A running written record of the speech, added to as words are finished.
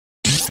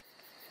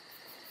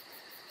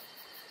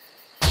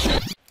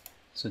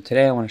So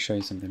today I want to show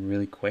you something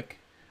really quick.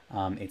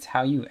 It's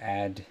how you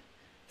add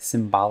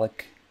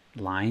symbolic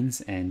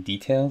lines and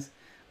details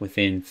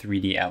within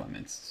 3D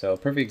elements. So a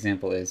perfect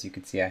example is, you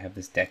can see I have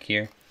this deck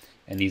here,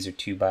 and these are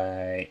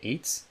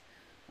 2x8s.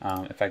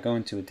 If I go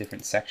into a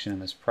different section of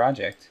this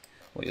project,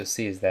 what you'll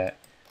see is that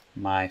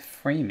my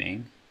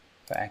framing,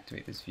 if I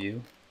activate this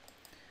view,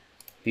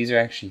 these are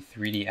actually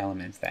 3D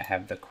elements that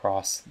have the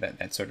cross,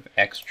 that sort of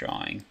X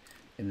drawing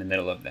in the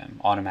middle of them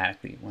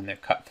automatically when they're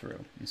cut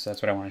through. And so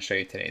that's what I want to show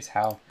you today, is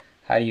how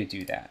do you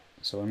do that.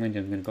 So what I'm going to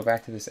do, I'm going to go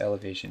back to this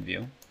elevation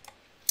view.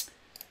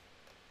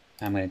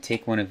 I'm going to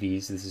take one of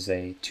these. This is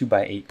a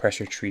 2x8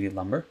 pressure treated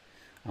lumber.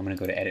 I'm going to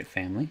go to Edit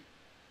Family.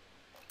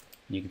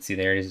 You can see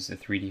there it is, a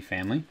 3D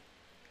family.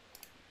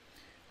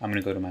 I'm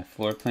going to go to my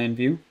floor plan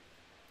view.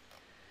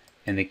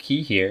 And the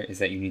key here is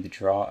that you need to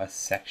draw a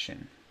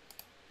section.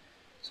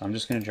 So I'm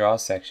just going to draw a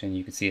section.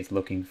 You can see it's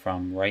looking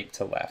from right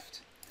to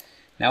left.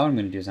 Now what I'm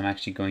going to do is I'm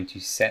actually going to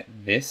set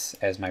this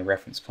as my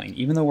reference plane.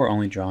 Even though we're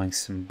only drawing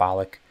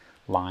symbolic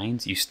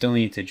lines, you still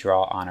need to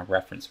draw on a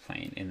reference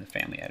plane in the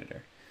family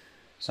editor.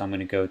 So I'm going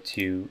to go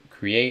to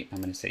Create, I'm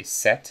going to say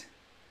Set,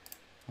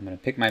 I'm going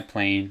to pick my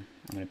plane,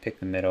 I'm going to pick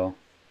the middle,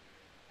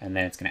 and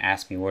then it's going to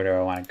ask me where do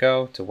I want to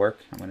go to work.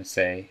 I'm going to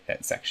say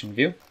that section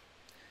view.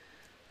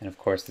 And of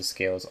course the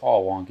scale is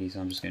all wonky, so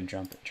I'm just going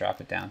to drop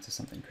it down to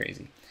something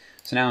crazy.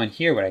 So now in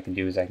here what I can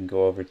do is I can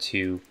go over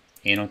to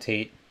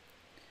Annotate,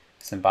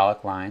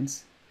 Symbolic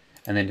Lines,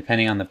 and then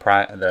depending on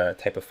the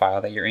type of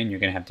file that you're in, you're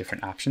going to have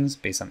different options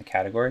based on the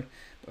category.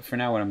 But for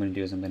now what I'm going to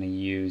do is I'm going to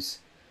use,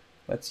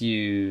 let's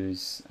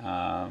use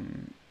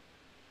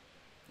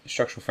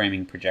structural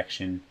framing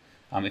projection.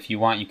 If you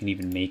want, you can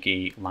even make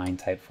a line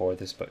type for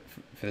this, but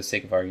for the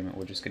sake of argument,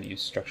 we're just going to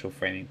use structural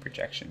framing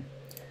projection.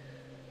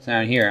 So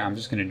now here, I'm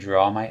just going to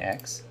draw my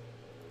X.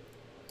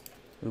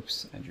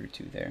 Oops, I drew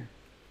two there.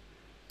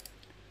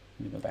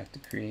 Let me go back to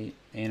Create,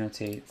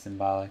 Annotate,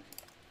 Symbolic.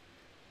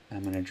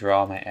 I'm going to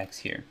draw my X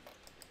here.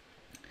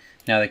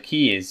 Now the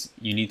key is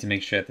you need to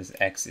make sure that this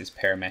X is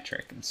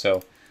parametric. And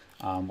so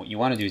what you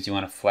want to do is you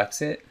want to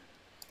flex it.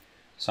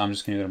 So I'm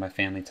just going to go to my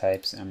family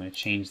types, and I'm going to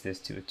change this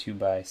to a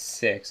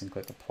 2x6 and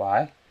click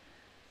Apply.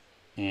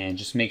 And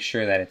just make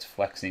sure that it's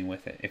flexing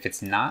with it. If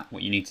it's not,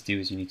 what you need to do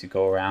is you need to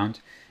go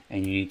around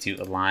and you need to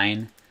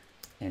align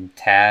and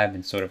tab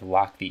and sort of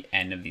lock the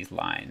end of these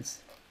lines.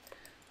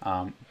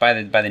 By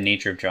the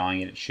nature of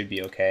drawing it, it should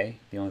be okay.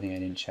 The only thing I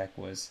didn't check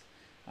was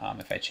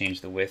if I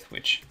change the width,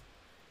 which,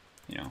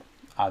 you know,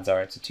 odds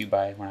are it's a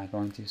 2x, we're not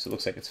going to, so it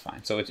looks like it's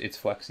fine. So it's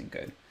flexing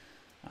good.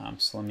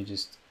 So let me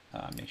just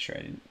make sure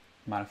I didn't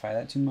modify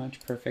that too much.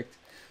 Perfect.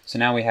 So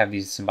now we have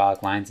these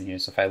symbolic lines in here.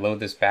 So if I load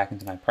this back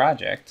into my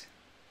project,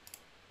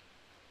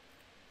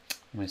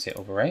 I'm going to say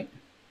Overwrite.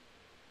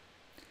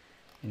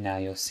 And now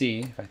you'll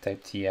see, if I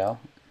type TL,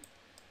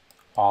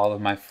 all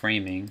of my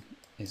framing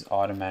is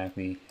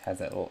automatically has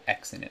that little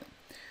X in it.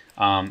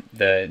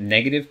 The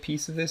negative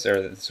piece of this,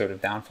 or the sort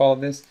of downfall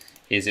of this,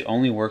 is it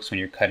only works when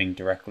you're cutting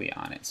directly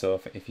on it.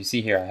 So if you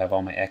see here, I have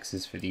all my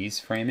X's for these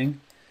framing.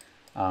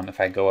 If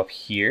I go up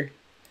here,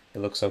 it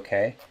looks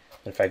okay.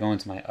 But if I go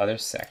into my other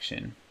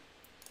section,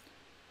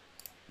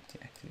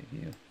 deactivate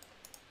view,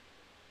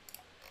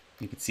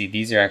 you can see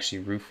these are actually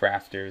roof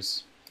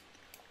rafters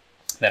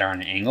that are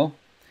on an angle.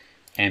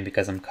 And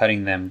because I'm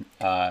cutting them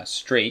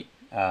straight,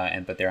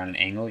 but they're on an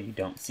angle, you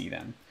don't see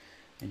them.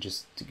 And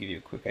just to give you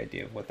a quick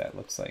idea of what that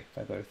looks like, if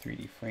I go to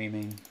 3D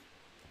framing,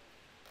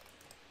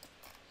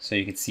 so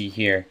you can see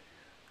here,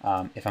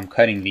 if I'm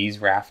cutting these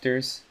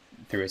rafters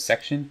through a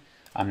section,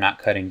 I'm not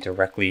cutting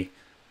directly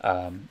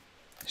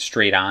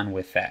straight on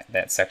with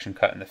that section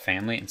cut in the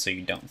family, and so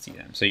you don't see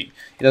them. So it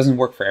doesn't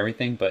work for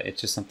everything, but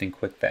it's just something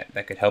quick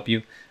that could help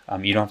you.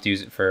 You don't have to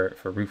use it for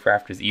roof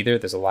rafters either.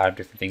 There's a lot of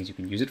different things you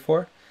can use it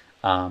for.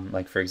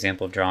 Like for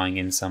example, drawing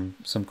in some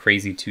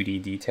crazy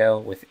 2D detail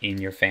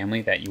within your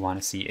family that you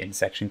want to see in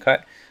section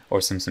cut,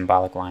 or some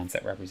symbolic lines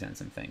that represent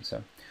some things.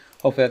 So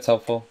hopefully that's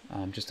helpful.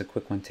 Just a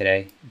quick one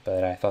today,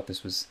 but I thought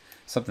this was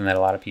something that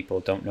a lot of people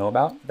don't know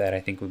about that I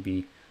think would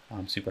be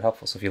super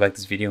helpful. So if you like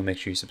this video, make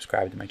sure you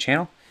subscribe to my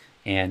channel,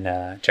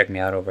 and check me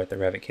out over at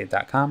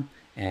therevitKid.com,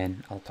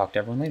 and I'll talk to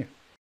everyone later.